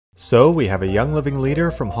So we have a Young Living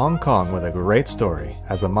leader from Hong Kong with a great story.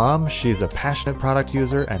 As a mom, she's a passionate product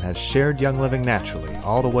user and has shared Young Living naturally,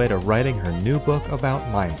 all the way to writing her new book about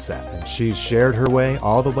mindset. And she's shared her way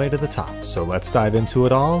all the way to the top. So let's dive into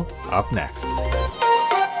it all, up next.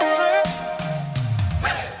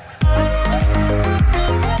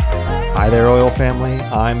 Hi there, Oil family.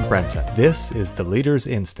 I'm Brenton. This is The Leader's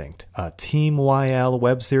Instinct, a Team YL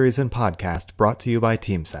web series and podcast brought to you by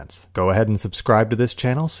TeamSense. Go ahead and subscribe to this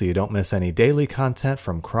channel so you don't miss any daily content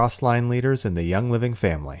from cross-line leaders in the Young Living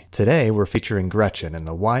family. Today, we're featuring Gretchen in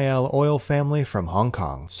the YL Oil family from Hong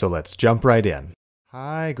Kong. So let's jump right in.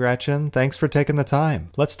 Hi, Gretchen. Thanks for taking the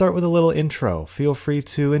time. Let's start with a little intro. Feel free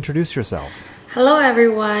to introduce yourself. Hello,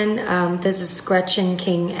 everyone. This is Gretchen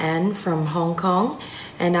King-Ann from Hong Kong,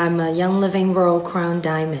 and I'm a Young Living Royal Crown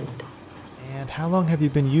Diamond. And how long have you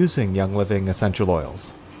been using Young Living essential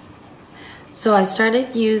oils? So I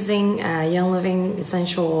started using Young Living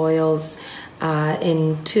essential oils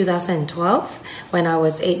in 2012 when I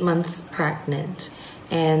was 8 months pregnant.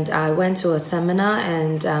 And I went to a seminar,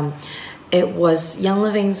 and it was Young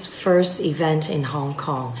Living's first event in Hong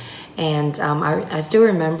Kong. And I still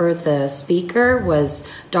remember the speaker was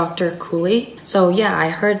Dr. Cooley. So yeah, I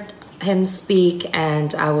heard him speak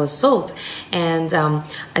and I was sold. And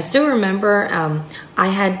I still remember I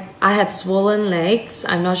had swollen legs.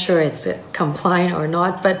 I'm not sure it's compliant or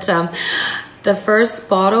not, but the first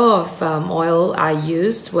bottle of oil I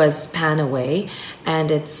used was Panaway, and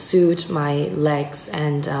it soothed my legs.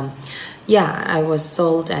 And yeah, I was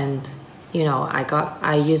sold, and you know,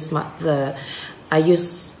 I used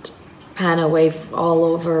Panaway all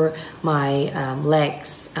over my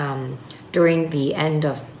legs during the end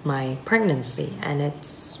of my pregnancy, and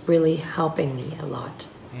it's really helping me a lot.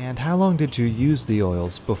 And how long did you use the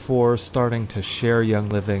oils before starting to share Young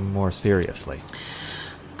Living more seriously?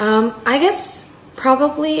 I guess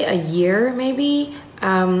probably a year, maybe.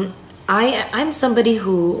 I'm somebody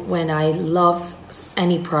who, when I love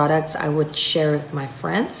any products, I would share with my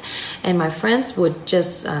friends, and my friends would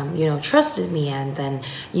just trusted me and then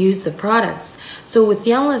use the products. So with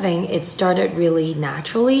Young Living, it started really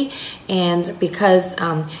naturally, and because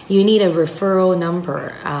you need a referral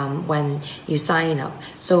number when you sign up,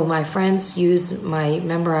 so my friends use my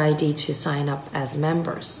member ID to sign up as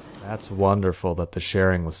members. That's wonderful that the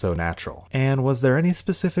sharing was so natural. And was there any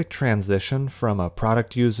specific transition from a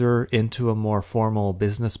product user into a more formal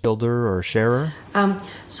business builder or sharer?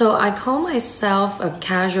 So I call myself a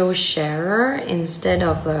casual sharer instead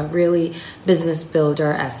of a really business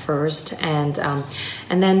builder at first. And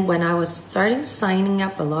then when I was starting signing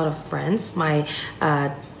up a lot of friends, my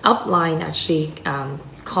upline actually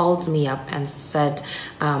called me up and said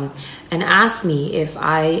and asked me if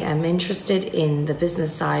I am interested in the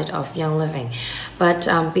business side of Young Living. But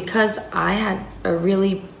because I had a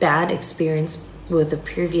really bad experience with the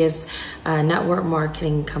previous network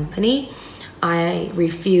marketing company, I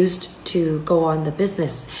refused to go on the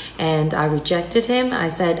business, and I rejected him. I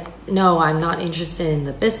said, no, I'm not interested in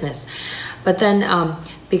the business. But then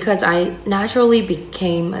because I naturally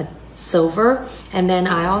became a silver, and then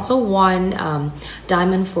I also won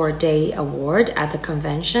Diamond for a Day award at the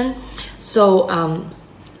convention. So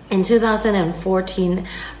in 2014,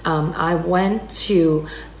 I went to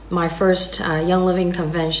my first Young Living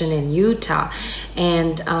convention in Utah,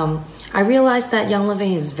 and I realized that Young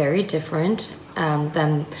Living is very different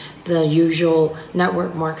than the usual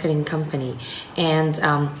network marketing company, and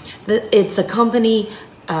it's a company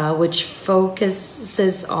which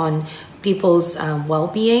focuses on people's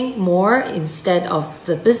well-being more instead of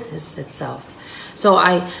the business itself. So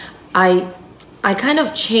I kind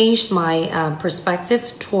of changed my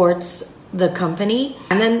perspective towards the company.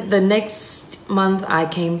 And then the next month I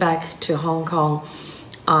came back to Hong Kong.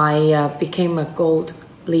 I became a gold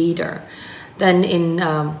leader. Then in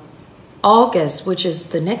August, which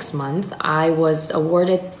is the next month, I was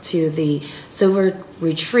awarded to the silver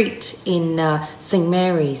retreat in St.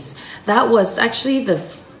 Mary's. That was actually the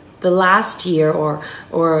last year,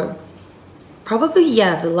 or probably,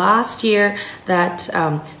 yeah, the last year that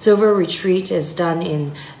Silver Retreat is done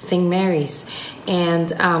in St. Mary's.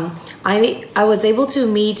 And I was able to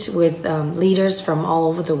meet with leaders from all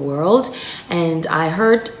over the world, and I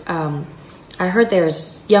heard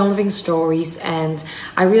there's Young Living stories, and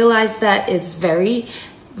I realized that it's very,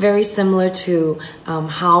 very similar to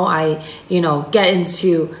how I, get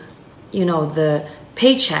into, the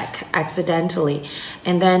paycheck accidentally.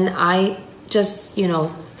 And then I just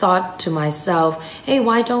thought to myself, hey,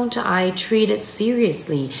 why don't I treat it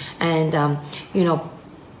seriously and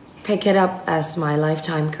pick it up as my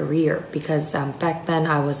lifetime career? Because back then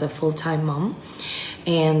I was a full-time mom,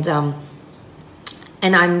 and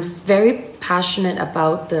and I'm very passionate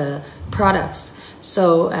about the products.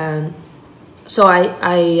 So I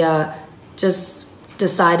just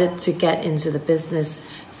decided to get into the business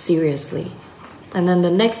seriously. And then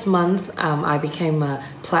the next month, I became a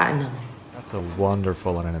platinum. That's a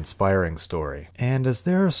wonderful and an inspiring story. And as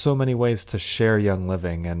there are so many ways to share Young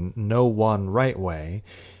Living and no one right way,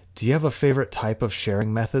 do you have a favorite type of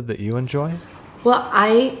sharing method that you enjoy? Well,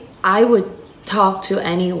 I would talk to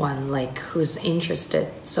anyone like who's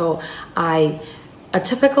interested. So a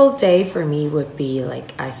typical day for me would be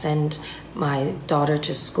like I send my daughter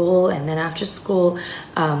to school, and then after school,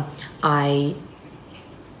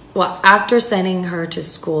 after sending her to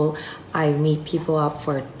school, I meet people up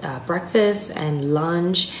for breakfast and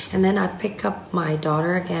lunch, and then I pick up my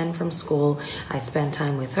daughter again from school. I spend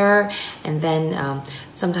time with her, and then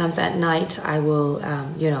sometimes at night I will,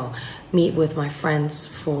 meet with my friends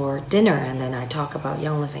for dinner, and then I talk about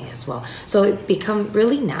Young Living as well. So it become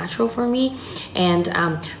really natural for me, and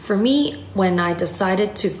for me, when I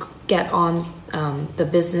decided to get on the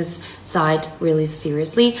business side really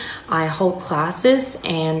seriously, I hold classes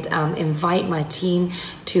and invite my team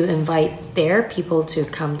to invite their people to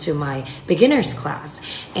come to my beginners class.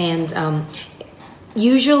 And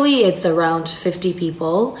usually it's around 50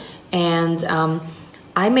 people, and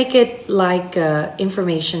I make it like an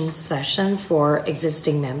information session for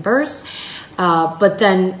existing members. But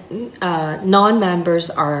then non-members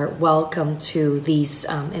are welcome to these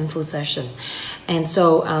info session. And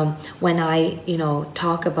so when I,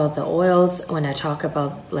 talk about the oils, when I talk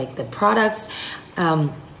about like the products,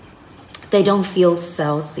 they don't feel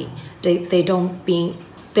salesy. They don't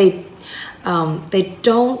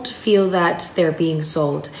feel that they're being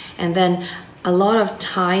sold. And then a lot of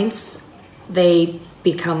times they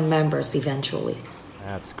become members eventually.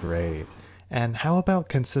 That's great. And how about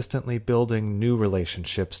consistently building new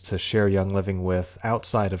relationships to share Young Living with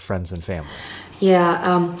outside of friends and family?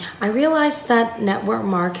 Yeah, I realized that network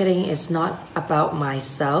marketing is not about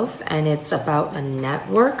myself, and it's about a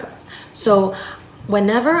network. So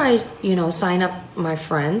whenever I, sign up my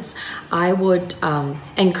friends, I would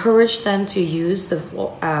encourage them to use the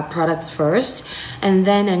products first, and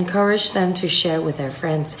then encourage them to share with their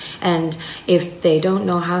friends. And if they don't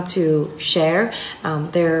know how to share,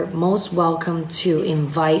 they're most welcome to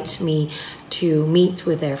invite me to meet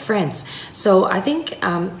with their friends. So I think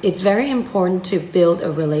it's very important to build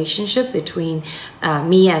a relationship between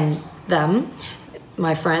me and them,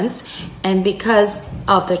 my friends, and because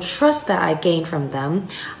of the trust that I gain from them,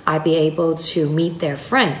 I be able to meet their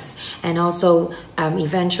friends, and also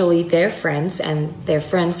eventually their friends and their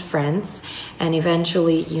friends' friends, and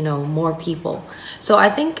eventually more people. So I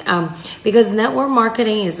think because network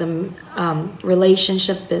marketing is a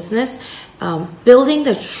relationship business, building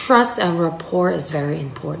the trust and rapport is very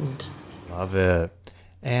important. Love it.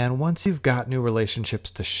 And once you've got new relationships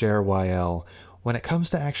to share YL, when it comes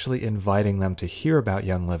to actually inviting them to hear about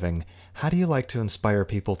Young Living, how do you like to inspire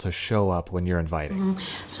people to show up when you're inviting?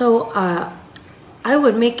 So I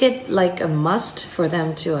would make it like a must for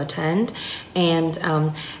them to attend, and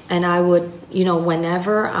I would,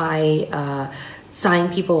 whenever I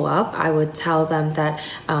sign people up, I would tell them that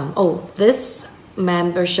this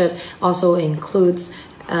membership also includes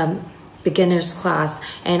beginner's class,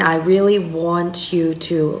 and I really want you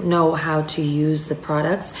to know how to use the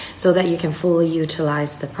products so that you can fully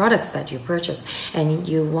utilize the products that you purchase and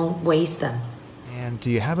you won't waste them. And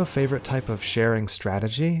do you have a favorite type of sharing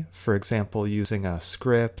strategy? For example, using a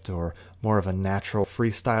script or more of a natural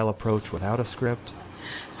freestyle approach without a script?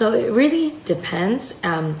 So it really depends.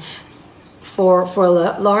 For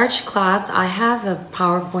a large class, I have a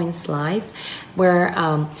PowerPoint slides where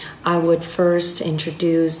I would first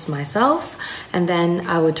introduce myself, and then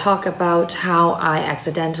I would talk about how I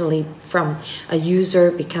accidentally from a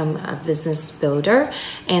user become a business builder.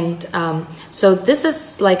 And so this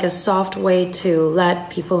is like a soft way to let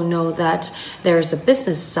people know that there's a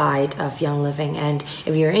business side of Young Living, and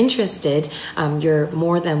if you're interested, you're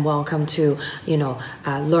more than welcome to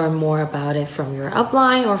learn more about it from your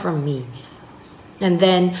upline or from me. And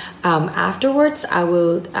then afterwards, I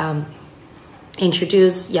will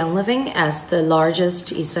introduce Young Living as the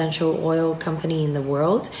largest essential oil company in the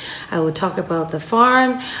world. I will talk about the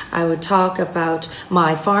farm. I will talk about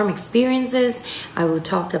my farm experiences. I will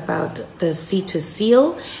talk about the seed to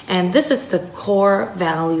seal. And this is the core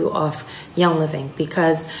value of Young Living,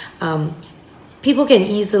 because people can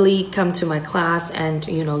easily come to my class and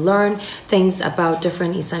learn things about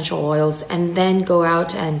different essential oils, and then go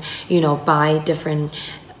out and buy different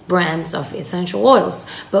brands of essential oils.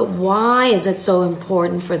 But why is it so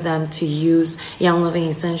important for them to use Young Living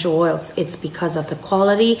essential oils? It's because of the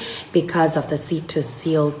quality, because of the seed to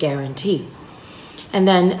seal guarantee. And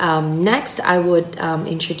then next, I would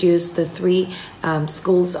introduce the 3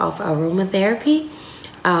 schools of aromatherapy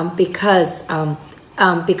because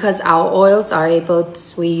our oils are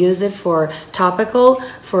we use it for topical,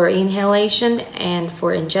 for inhalation, and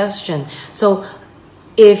for ingestion. So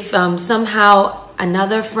if somehow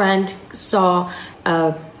another friend saw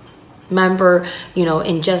a member,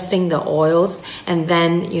 ingesting the oils, and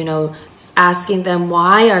then, asking them,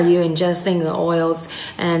 why are you ingesting the oils?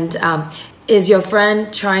 And is your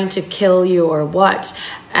friend trying to kill you or what?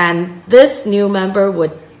 And this new member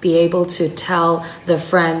would be able to tell the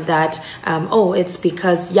friend that, it's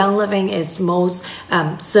because Young Living is most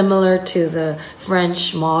similar to the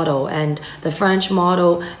French model, and the French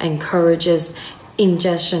model encourages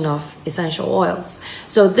ingestion of essential oils.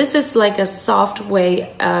 So this is like a soft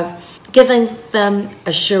way of giving them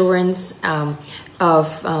assurance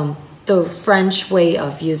of the French way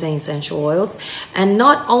of using essential oils. And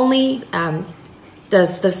not only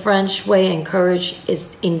does the French way encourage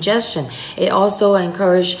ingestion, it also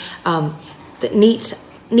encourages the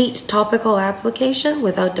neat topical application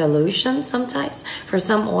without dilution sometimes for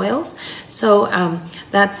some oils. So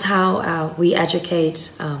that's how we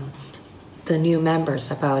educate the new members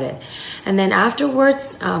about it. And then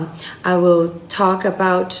afterwards, I will talk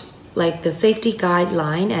about like the safety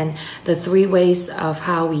guideline and the 3 ways of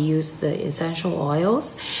how we use the essential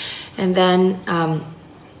oils, and then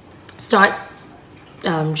start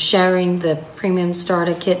sharing the premium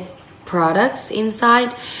starter kit products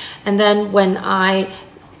inside. And then when I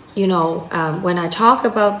talk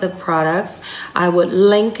about the products, I would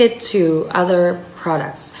link it to other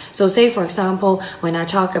products. So say, for example, when I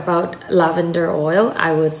talk about lavender oil,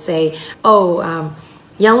 I would say, Young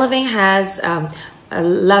Living has a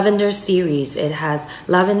lavender series. It has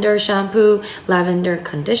lavender shampoo, lavender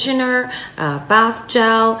conditioner, bath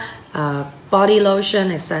gel, body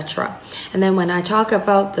lotion, etc. And then when I talk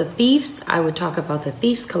about the Thieves, I would talk about the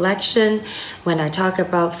Thieves collection. When I talk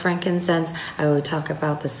about frankincense, I would talk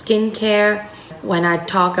about the skincare. When I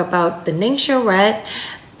talk about the Ningxia Red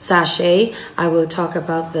sachet, I will talk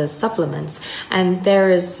about the supplements. And there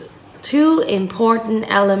is 2 important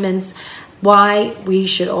elements why we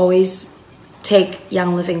should always take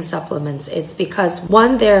Young Living supplements. It's because,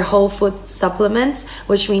 one, they're whole food supplements,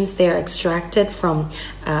 which means they're extracted from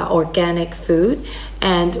organic food,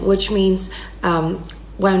 and which means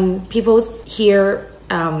when people hear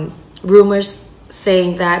rumors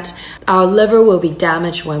saying that our liver will be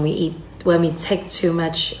damaged when we take too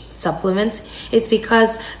much supplements, it's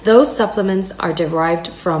because those supplements are derived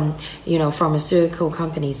from pharmaceutical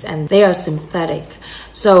companies, and they are synthetic.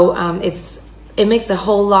 So it makes a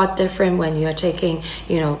whole lot different when you're taking,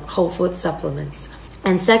 whole food supplements.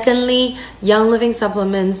 And secondly, Young Living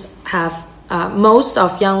supplements have, most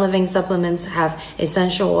of Young Living supplements have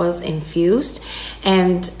essential oils infused.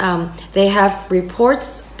 And they have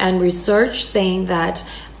reports and research saying that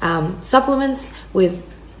supplements with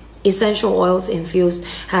essential oils infused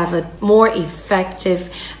have a more effective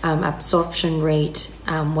absorption rate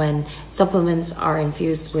when supplements are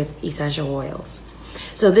infused with essential oils.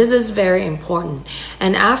 So this is very important.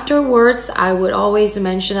 And afterwards, I would always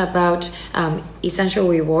mention about essential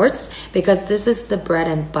rewards, because this is the bread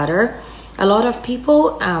and butter. A lot of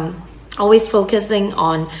people always focusing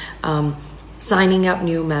on signing up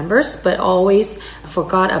new members, but always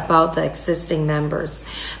forgot about the existing members.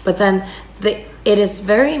 But then it is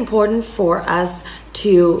very important for us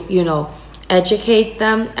to,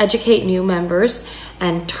 educate new members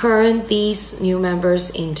and turn these new members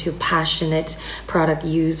into passionate product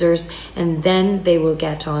users, and then they will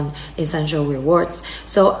get on essential rewards.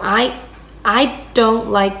 So I don't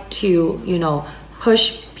like to,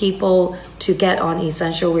 push people to get on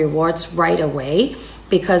essential rewards right away,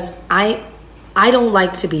 because I don't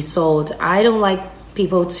like to be sold. I don't like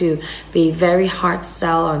people to be very hard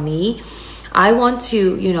sell on me. I want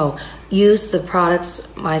to, use the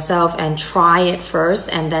products myself and try it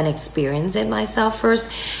first, and then experience it myself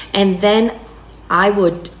first. And then I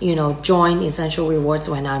would, join essential rewards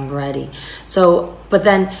when I'm ready. So, but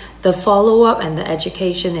then the follow-up and the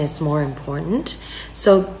education is more important.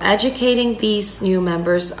 So educating these new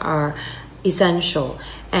members are essential,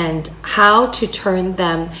 and how to turn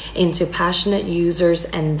them into passionate users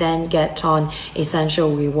and then get on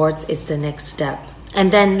essential rewards is the next step. And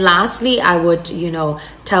then lastly, I would,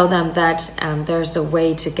 tell them that there's a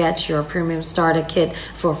way to get your premium starter kit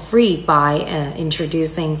for free by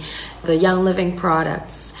introducing the Young Living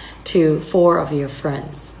products to 4 of your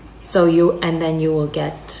friends. So then you will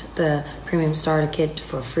get the premium starter kit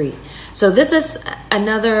for free. So this is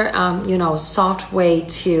another soft way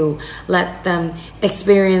to let them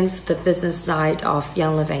experience the business side of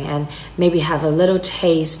Young Living and maybe have a little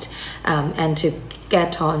taste and to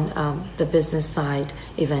get on the business side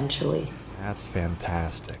eventually. That's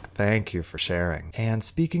fantastic. Thank you for sharing. And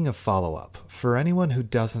speaking of follow-up, for anyone who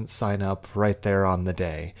doesn't sign up right there on the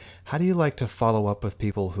day, how do you like to follow up with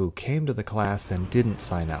people who came to the class and didn't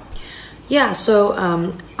sign up? Yeah, so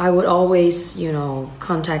I would always,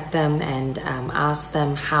 contact them and ask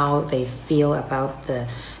them how they feel about the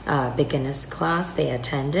beginners class they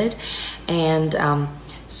attended. And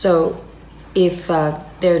so if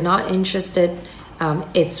they're not interested,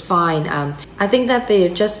 it's fine. I think that they're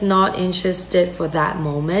just not interested for that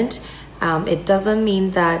moment. It doesn't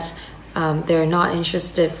mean that they're not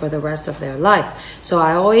interested for the rest of their life. So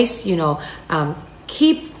I always,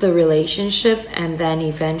 keep the relationship, and then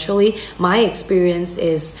eventually my experience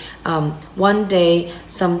is one day,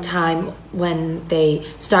 sometime when they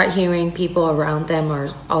start hearing people around them are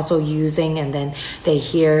also using, and then they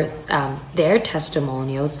hear their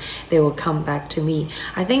testimonials, they will come back to me.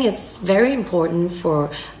 I think it's very important for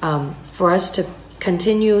us to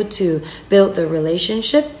continue to build the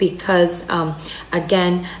relationship because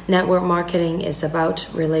again, network marketing is about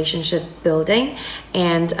relationship building,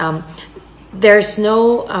 and there's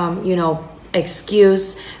no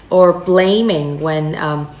excuse or blaming when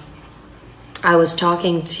I was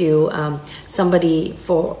talking to somebody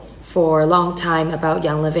for a long time about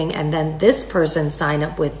Young Living, and then this person signed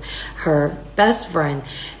up with her best friend.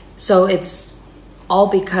 So it's all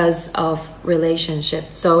because of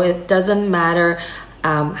relationship. So it doesn't matter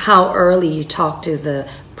how early you talk to the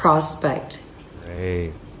prospect.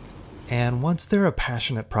 Great. And once they're a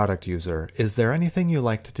passionate product user, is there anything you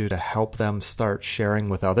like to do to help them start sharing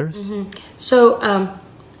with others? Mm-hmm. So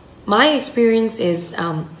my experience is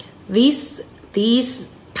these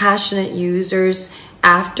passionate users,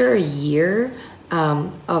 after a year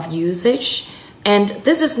of usage, and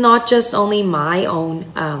this is not just only my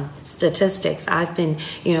own statistics. I've been,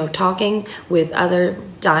 talking with other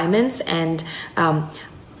diamonds, and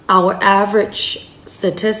our average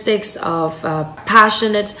statistics of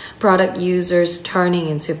passionate product users turning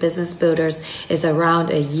into business builders is around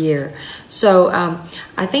a year. So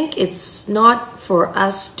I think it's not for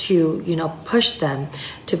us to push them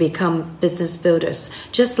to become business builders.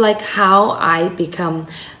 Just like how I become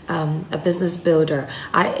a business builder,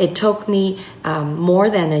 it took me more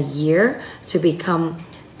than a year to become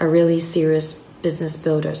a really serious business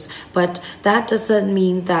builders, but that doesn't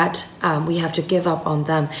mean that we have to give up on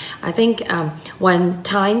them. I think when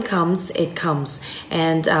time comes, it comes,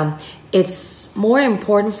 and it's more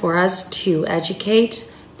important for us to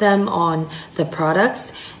educate them on the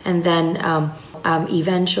products, and then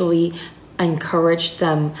eventually encourage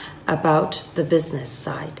them about the business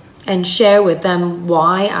side and share with them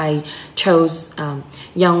why I chose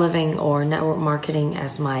Young Living or network marketing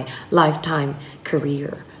as my lifetime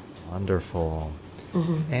career. Wonderful.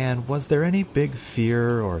 Mm-hmm. And was there any big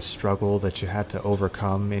fear or struggle that you had to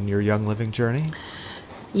overcome in your Young Living journey?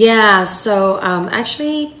 Yeah, so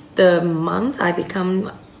actually the month I become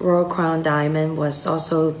Royal Crown Diamond was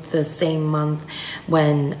also the same month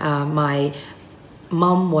when my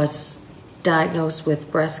mom was diagnosed with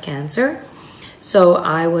breast cancer. So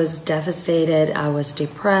I was devastated, I was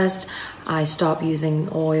depressed, I stopped using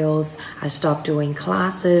oils, I stopped doing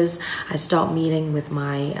classes, I stopped meeting with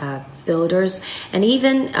my builders, and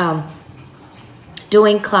even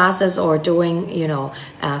doing classes or doing,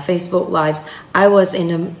 Facebook Lives, I was in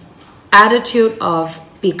an attitude of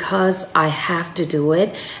because I have to do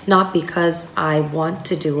it, not because I want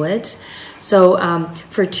to do it. So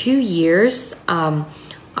for 2 years, I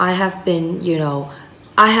have been,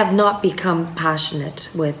 I have not become passionate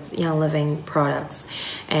with Young Living products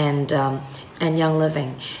and Young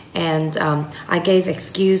Living, and I gave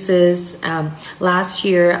excuses. Last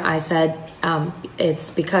year, I said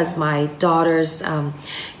it's because my daughter's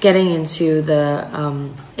getting into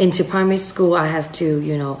into primary school. I have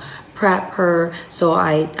to prep her, so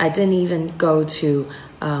I didn't even go to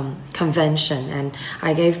convention, and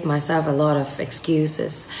I gave myself a lot of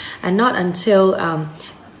excuses, and not until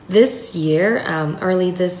this year,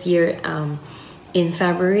 early this year, in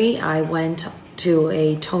February, I went to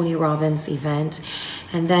a Tony Robbins event,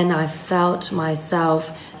 and then I felt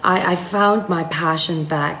myself, I found my passion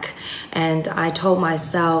back, and I told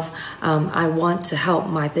myself I want to help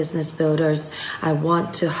my business builders. I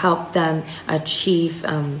want to help them achieve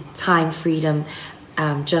time freedom,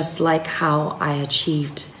 just like how I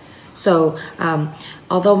achieved. So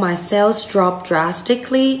although my sales dropped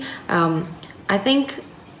drastically, I think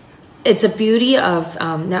it's a beauty of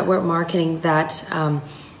network marketing that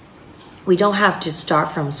we don't have to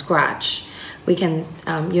start from scratch. We can,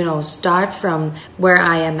 start from where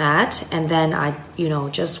I am at, and then I,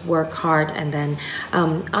 just work hard. And then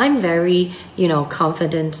I'm very,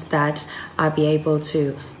 confident that I'll be able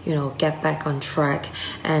to, get back on track,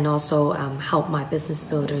 and also help my business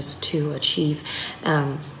builders to achieve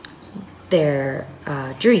their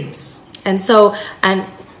dreams. And so, and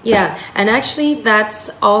actually that's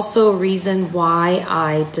also reason why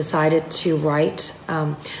I decided to write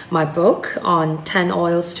my book on 10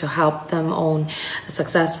 oils to help them own a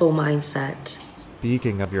successful mindset.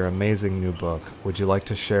 Speaking of your amazing new book, would you like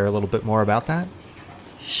to share a little bit more about that?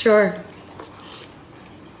 Sure.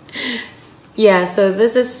 Yeah, so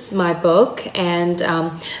this is my book, and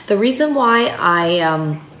the reason why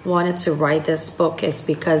I wanted to write this book is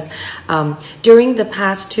because during the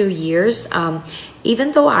past 2 years,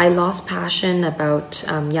 even though I lost passion about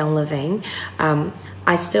Young Living,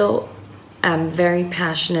 I still am very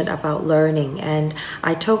passionate about learning. And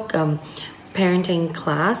I took parenting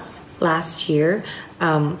class last year,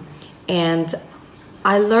 and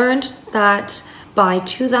I learned that by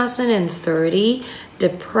 2030,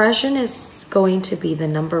 depression is going to be the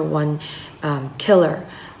 #1 killer,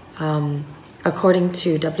 according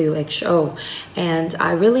to WHO. And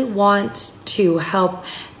I really want to help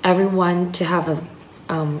everyone to have a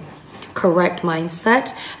correct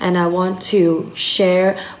mindset, and I want to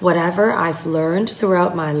share whatever I've learned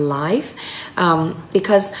throughout my life,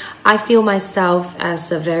 because I feel myself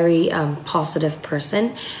as a very positive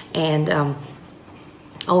person, and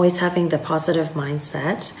always having the positive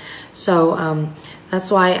mindset. So that's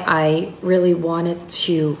why I really wanted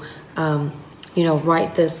to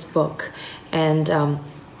write this book. And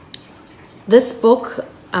this book,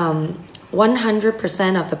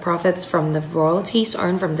 100% of the profits from the royalties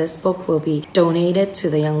earned from this book will be donated to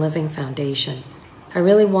the Young Living Foundation. I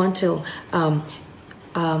really want to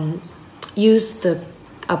use the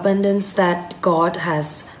abundance that God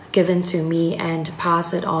has given to me and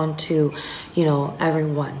pass it on to,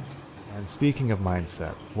 everyone. And speaking of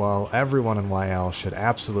mindset, while everyone in YL should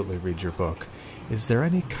absolutely read your book, is there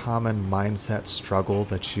any common mindset struggle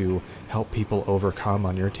that you help people overcome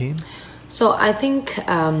on your team? So I think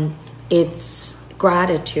it's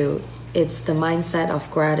gratitude. It's the mindset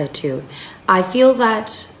of gratitude. I feel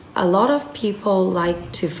that a lot of people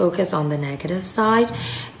like to focus on the negative side,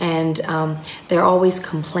 and they're always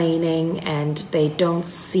complaining, and they don't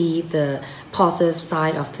see the positive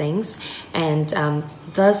side of things, and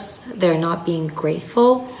thus they're not being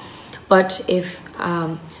grateful. But if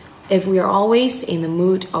we are always in the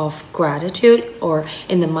mood of gratitude, or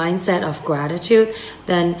in the mindset of gratitude,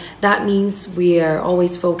 then that means we are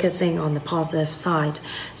always focusing on the positive side.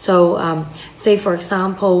 So say for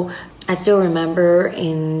example, I still remember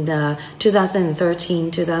in the 2013,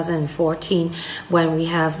 2014, when we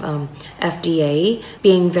have FDA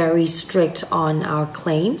being very strict on our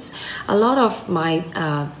claims. A lot of my,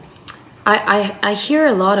 I hear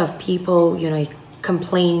a lot of people,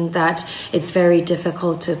 complain that it's very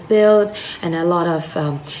difficult to build, and a lot of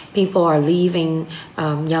people are leaving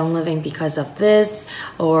Young Living because of this,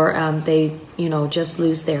 or they, just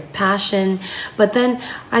lose their passion. But then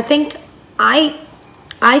I think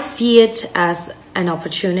I see it as an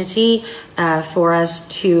opportunity for us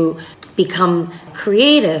to become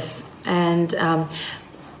creative, and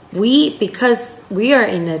because we are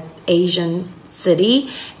in an Asian city,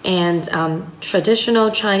 and traditional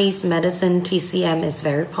Chinese medicine, TCM, is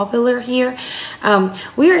very popular here.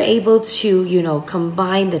 We are able to,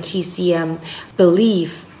 combine the TCM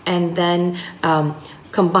belief, and then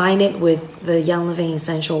combine it with the Young Living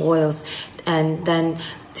essential oils, and then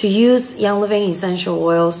to use Young Living essential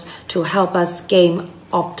oils to help us gain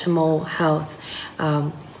optimal health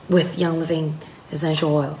with Young Living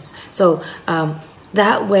essential oils. So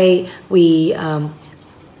that way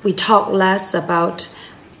we talk less about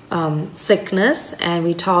sickness, and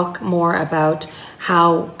we talk more about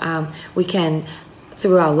how we can,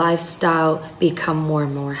 through our lifestyle, become more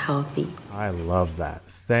and more healthy. I love that.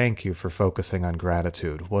 Thank you for focusing on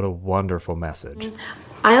gratitude. What a wonderful message.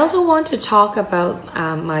 I also want to talk about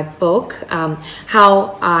my book,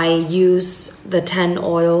 how I use the 10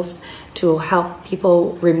 oils to help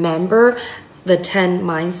people remember the 10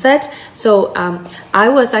 mindset. So I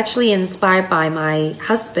was actually inspired by my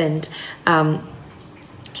husband.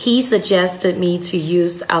 He suggested me to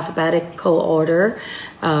use alphabetical order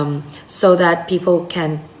so that people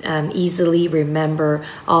can easily remember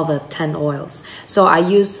all the 10 oils. So I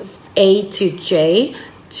use A to J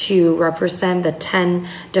to represent the 10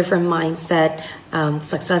 different mindset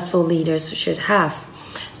successful leaders should have.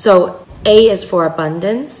 So A is for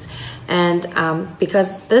abundance, And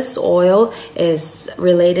because this oil is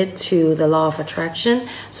related to the law of attraction,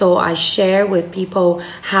 so I share with people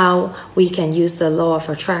how we can use the law of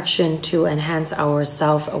attraction to enhance our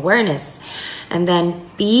self-awareness. And then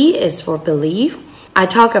B is for belief. I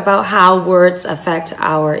talk about how words affect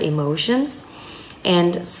our emotions.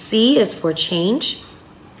 And C is for change.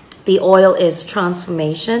 The oil is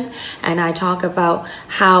transformation. And I talk about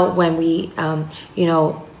how when we,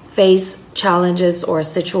 face challenges or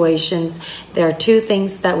situations, there are two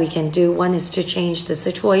things that we can do. One is to change the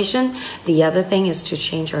situation. The other thing is to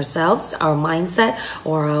change ourselves, our mindset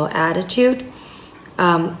or our attitude.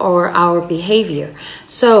 Or our behavior.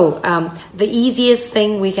 So the easiest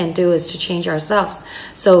thing we can do is to change ourselves.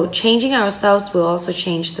 So changing ourselves will also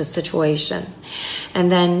change the situation.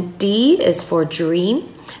 And then D is for dream.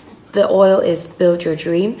 The oil is build your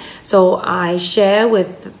dream. So I share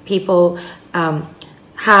with people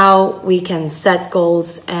how we can set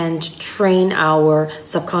goals and train our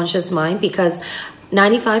subconscious mind, because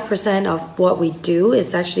 95% of what we do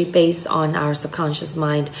is actually based on our subconscious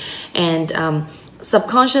mind. And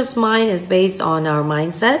subconscious mind is based on our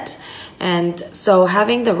mindset, and so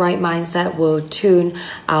having the right mindset will tune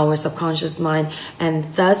our subconscious mind and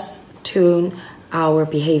thus tune our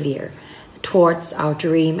behavior towards our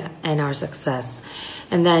dream and our success.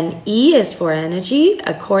 And then E is for energy.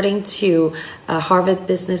 According to a Harvard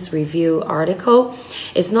Business Review article,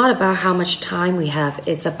 it's not about how much time we have,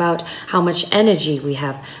 it's about how much energy we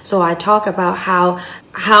have. So I talk about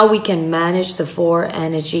how we can manage the four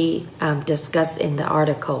energy discussed in the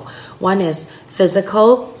article. One is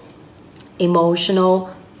physical,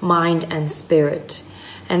 emotional, mind, and spirit.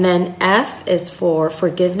 And then F is for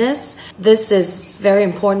forgiveness. This is very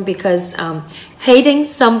important because hating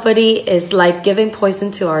somebody is like giving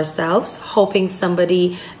poison to ourselves, hoping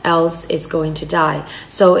somebody else is going to die.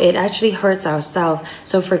 So it actually hurts ourselves.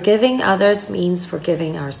 So forgiving others means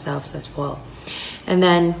forgiving ourselves as well. And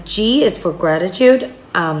then G is for gratitude.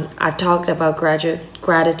 I've talked about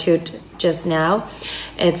gratitude just now.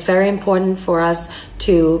 It's very important for us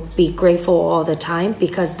to be grateful all the time,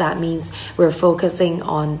 because that means we're focusing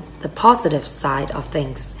on the positive side of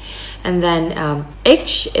things. And then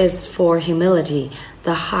H is for humility.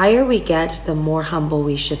 The higher we get, the more humble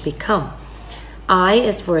we should become. I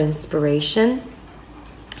is for inspiration.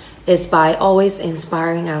 Is by always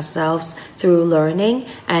inspiring ourselves through learning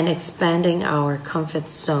and expanding our comfort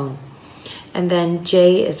zone. And then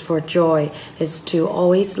J is for joy, is to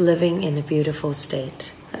always living in a beautiful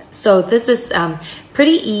state. So this is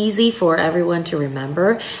pretty easy for everyone to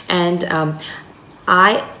remember. And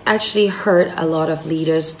I actually heard a lot of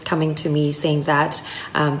leaders coming to me saying that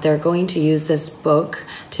they're going to use this book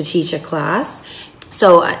to teach a class.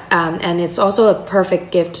 So, and it's also a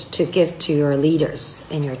perfect gift to give to your leaders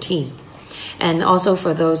in your team. And also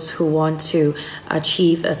for those who want to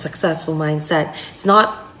achieve a successful mindset. It's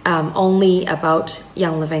not only about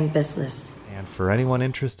Young Living business. And for anyone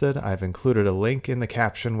interested, I've included a link in the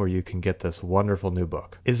caption where you can get this wonderful new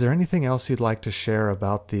book. Is there anything else you'd like to share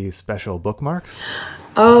about the special bookmarks?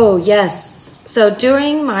 Oh, yes. So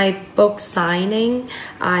during my book signing,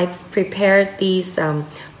 I prepared these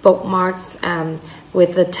bookmarks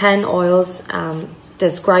with the 10 oils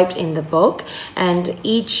described in the book. And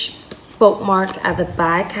each bookmark at the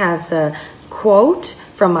back has a quote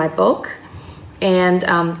from my book. And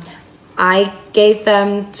I gave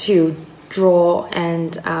them to draw,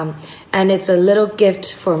 and it's a little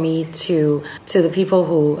gift for me to the people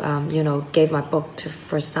who gave my book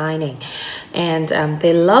for signing, and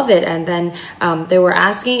they love it. And then they were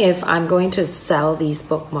asking if I'm going to sell these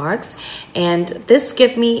bookmarks, and this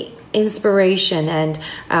gave me inspiration. And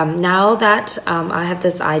now that I have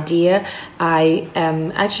this idea, I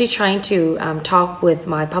am actually trying to talk with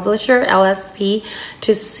my publisher LSP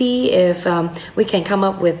to see if we can come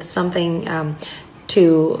up with something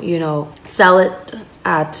to sell it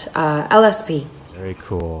at LSP. Very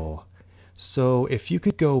cool. So if you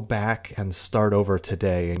could go back and start over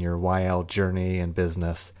today in your YL journey and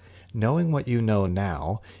business, knowing what you know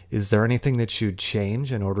now, is there anything that you'd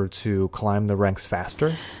change in order to climb the ranks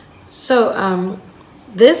faster? So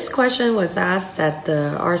this question was asked at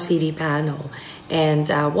the RCD panel, and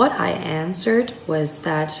what I answered was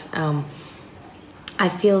that I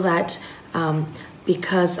feel that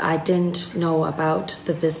because I didn't know about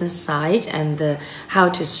the business side and how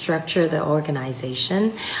to structure the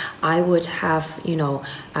organization, I would have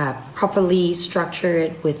properly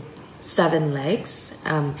structured it with 7 legs.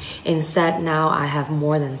 Instead, now I have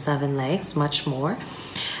more than 7 legs, much more.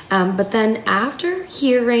 But then after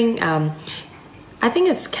hearing I think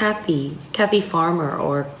it's Kathy Farmer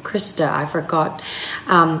or Krista, I forgot.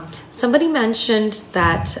 Somebody mentioned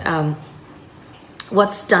that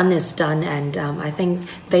what's done is done, and I think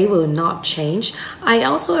they will not change. I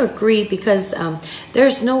also agree because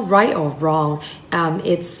there's no right or wrong.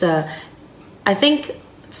 I think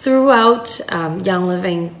throughout Young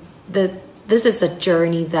Living, this is a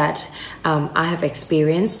journey that I have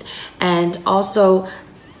experienced, and also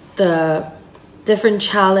the different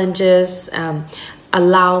challenges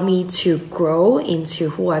allow me to grow into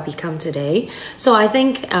who I become today. So I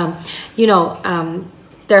think,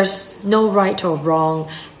 there's no right or wrong,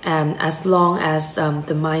 as long as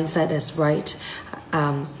the mindset is right.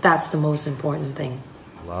 That's the most important thing.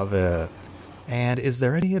 Love it. And is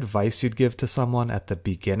there any advice you'd give to someone at the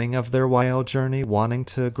beginning of their YL journey wanting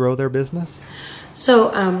to grow their business?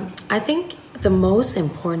 So I think the most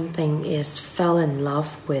important thing is fall in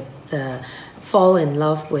love with the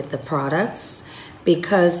products,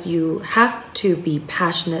 because you have to be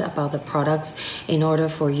passionate about the products in order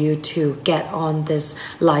for you to get on this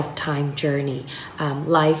lifetime journey,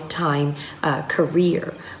 lifetime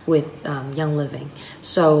career with Young Living.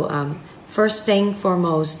 So first thing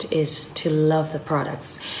foremost is to love the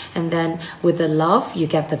products, and then with the love you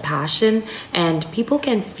get the passion, and people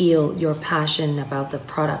can feel your passion about the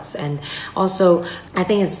products. And also I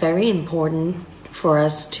think it's very important for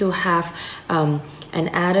us to have an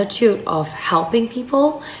attitude of helping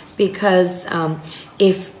people, because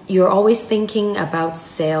if you're always thinking about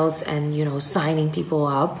sales and signing people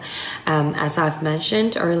up, as I've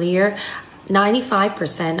mentioned earlier,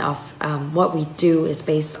 95% of what we do is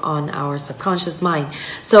based on our subconscious mind.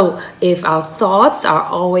 So if our thoughts are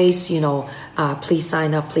always please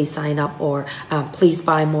sign up, or please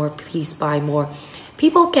buy more,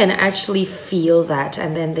 people can actually feel that,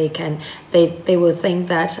 and then they will think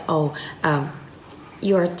that,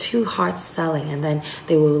 you are too hard selling, and then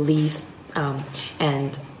they will leave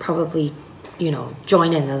and probably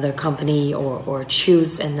join another company or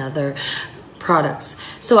choose another products.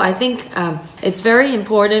 So I think it's very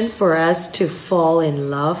important for us to fall in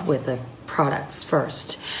love with the products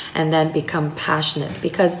first, and then become passionate,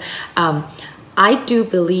 because I do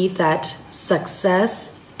believe that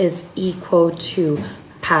success is equal to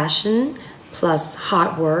passion plus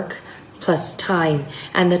hard work plus time,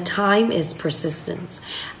 and the time is persistence.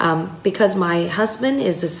 Because my husband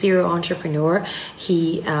is a serial entrepreneur,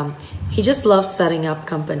 he just loves setting up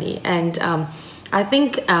company, and I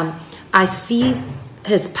think I see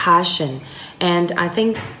his passion, and I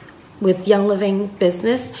think with Young Living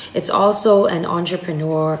business, it's also an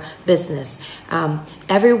entrepreneur business.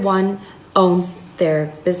 Everyone owns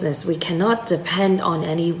their business. We cannot depend on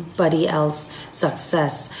anybody else's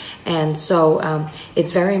success. And so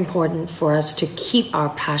it's very important for us to keep our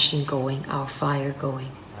passion going, our fire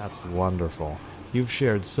going. That's wonderful. You've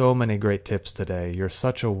shared so many great tips today. You're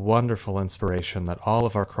such a wonderful inspiration that all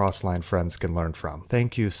of our Crossline friends can learn from.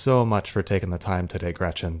 Thank you so much for taking the time today,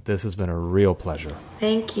 Gretchen. This has been a real pleasure.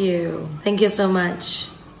 Thank you. Thank you so much.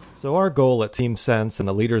 So our goal at TeamSense and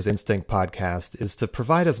the Leader's Instinct podcast is to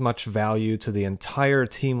provide as much value to the entire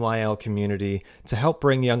Team YL community to help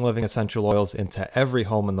bring Young Living essential oils into every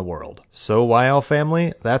home in the world. So YL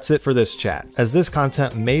family, that's it for this chat. As this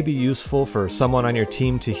content may be useful for someone on your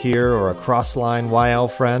team to hear, or a Crossline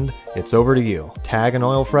YL friend, it's over to you. Tag an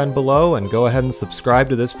oil friend below and go ahead and subscribe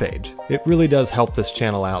to this page. It really does help this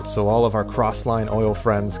channel out so all of our Crossline oil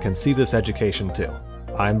friends can see this education too.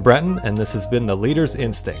 I'm Brenton, and this has been The Leader's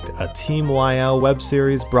Instinct, a Team YL web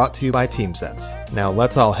series brought to you by TeamSense. Now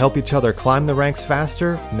let's all help each other climb the ranks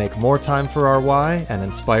faster, make more time for our why, and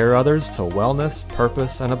inspire others to wellness,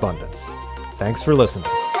 purpose, and abundance. Thanks for listening.